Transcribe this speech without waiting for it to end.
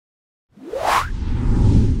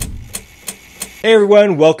Hey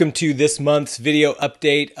everyone, welcome to this month's video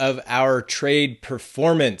update of our trade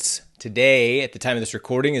performance. Today, at the time of this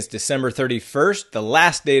recording, is December 31st, the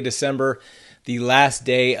last day of December, the last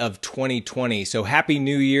day of 2020. So happy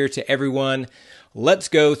new year to everyone. Let's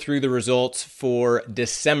go through the results for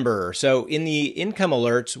December. So in the income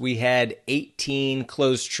alerts, we had 18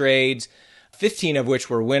 closed trades, 15 of which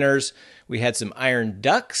were winners. We had some iron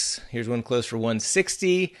ducks. Here's one closed for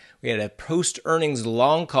 160. We had a post-earnings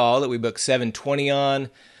long call that we booked 720 on,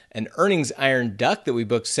 an earnings iron duck that we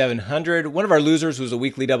booked 700. One of our losers was a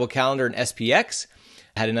weekly double calendar in SPX.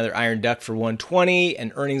 Had another iron duck for 120,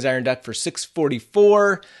 an earnings iron duck for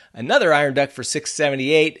 644, another iron duck for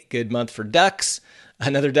 678. Good month for ducks.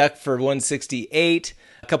 Another duck for 168.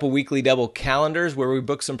 A couple weekly double calendars where we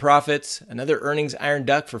booked some profits. Another earnings iron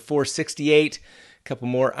duck for 468. A couple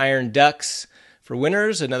more iron ducks for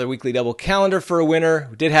winners. Another weekly double calendar for a winner.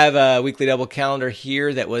 We did have a weekly double calendar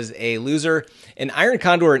here that was a loser. An iron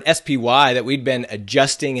condor and SPY that we'd been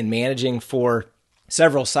adjusting and managing for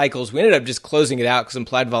several cycles. We ended up just closing it out because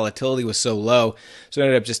implied volatility was so low. So we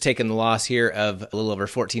ended up just taking the loss here of a little over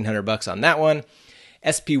 $1,400 on that one.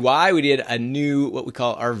 SPY, we did a new, what we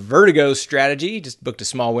call our Vertigo strategy. Just booked a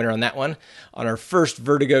small winner on that one on our first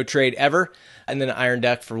Vertigo trade ever. And then an iron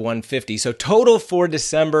duck for 150. So total for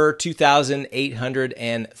December,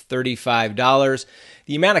 $2,835.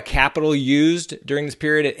 The amount of capital used during this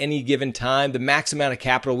period at any given time, the max amount of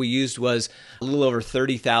capital we used was a little over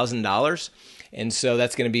 $30,000. And so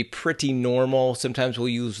that's going to be pretty normal. Sometimes we'll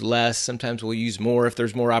use less, sometimes we'll use more if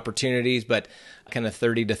there's more opportunities, but kind of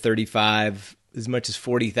 30 to 35, as much as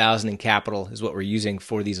 40,000 in capital is what we're using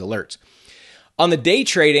for these alerts. On the day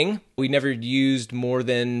trading, we never used more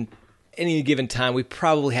than any given time. We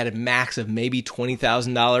probably had a max of maybe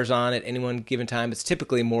 $20,000 on at any one given time. It's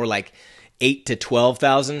typically more like 8 to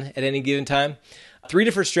 12,000 at any given time. Three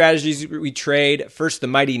different strategies we trade. First, the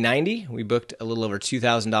Mighty 90. We booked a little over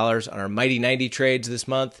 $2,000 on our Mighty 90 trades this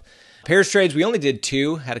month. Pairs trades, we only did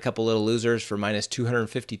two. Had a couple little losers for minus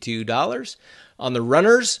 $252. On the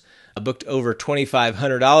runners, I booked over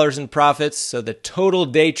 $2,500 in profits. So the total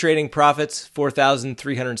day trading profits,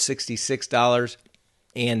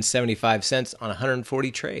 $4,366.75 on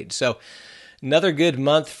 140 trades. So another good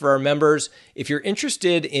month for our members. If you're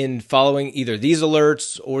interested in following either these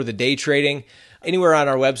alerts or the day trading, anywhere on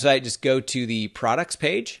our website, just go to the products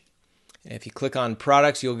page. If you click on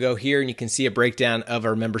products, you'll go here and you can see a breakdown of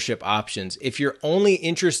our membership options. If you're only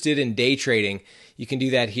interested in day trading, you can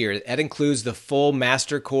do that here. That includes the full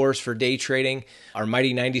master course for day trading, our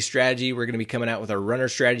Mighty 90 strategy. We're going to be coming out with our runner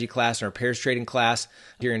strategy class and our pairs trading class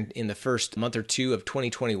here in the first month or two of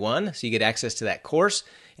 2021. So you get access to that course.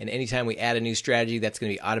 And anytime we add a new strategy, that's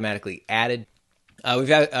going to be automatically added. We've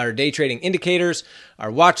got our day trading indicators,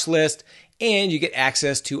 our watch list, and you get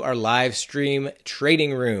access to our live stream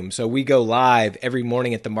trading room. So we go live every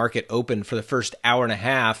morning at the market open for the first hour and a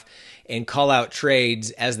half and call out trades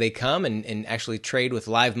as they come and actually trade with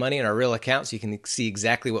live money in our real account so you can see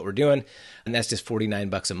exactly what we're doing. And that's just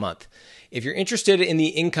 $49 a month. If you're interested in the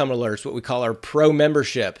income alerts, what we call our pro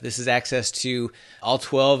membership, this is access to all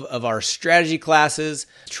 12 of our strategy classes,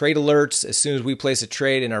 trade alerts. As soon as we place a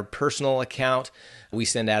trade in our personal account, we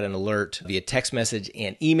send out an alert via text message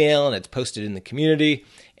and email, and it's posted in the community.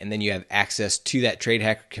 And then you have access to that Trade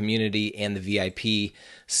Hacker community and the VIP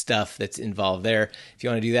stuff that's involved there. If you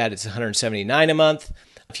want to do that, it's $179 a month.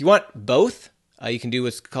 If you want both, you can do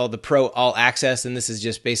what's called the Pro All Access, and this is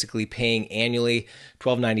just basically paying annually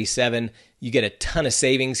 $12.97. You get a ton of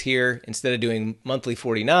savings here. Instead of doing monthly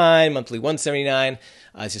 $49, monthly $179,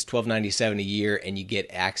 it's just $12.97 a year, and you get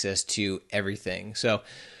access to everything. So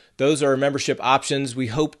those are our membership options. We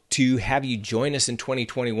hope to have you join us in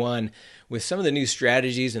 2021 with some of the new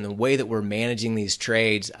strategies and the way that we're managing these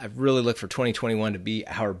trades. I really look for 2021 to be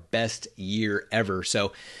our best year ever.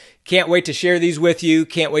 So can't wait to share these with you.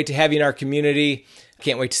 Can't wait to have you in our community.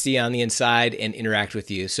 Can't wait to see you on the inside and interact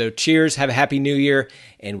with you. So cheers, have a happy new year,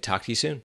 and talk to you soon.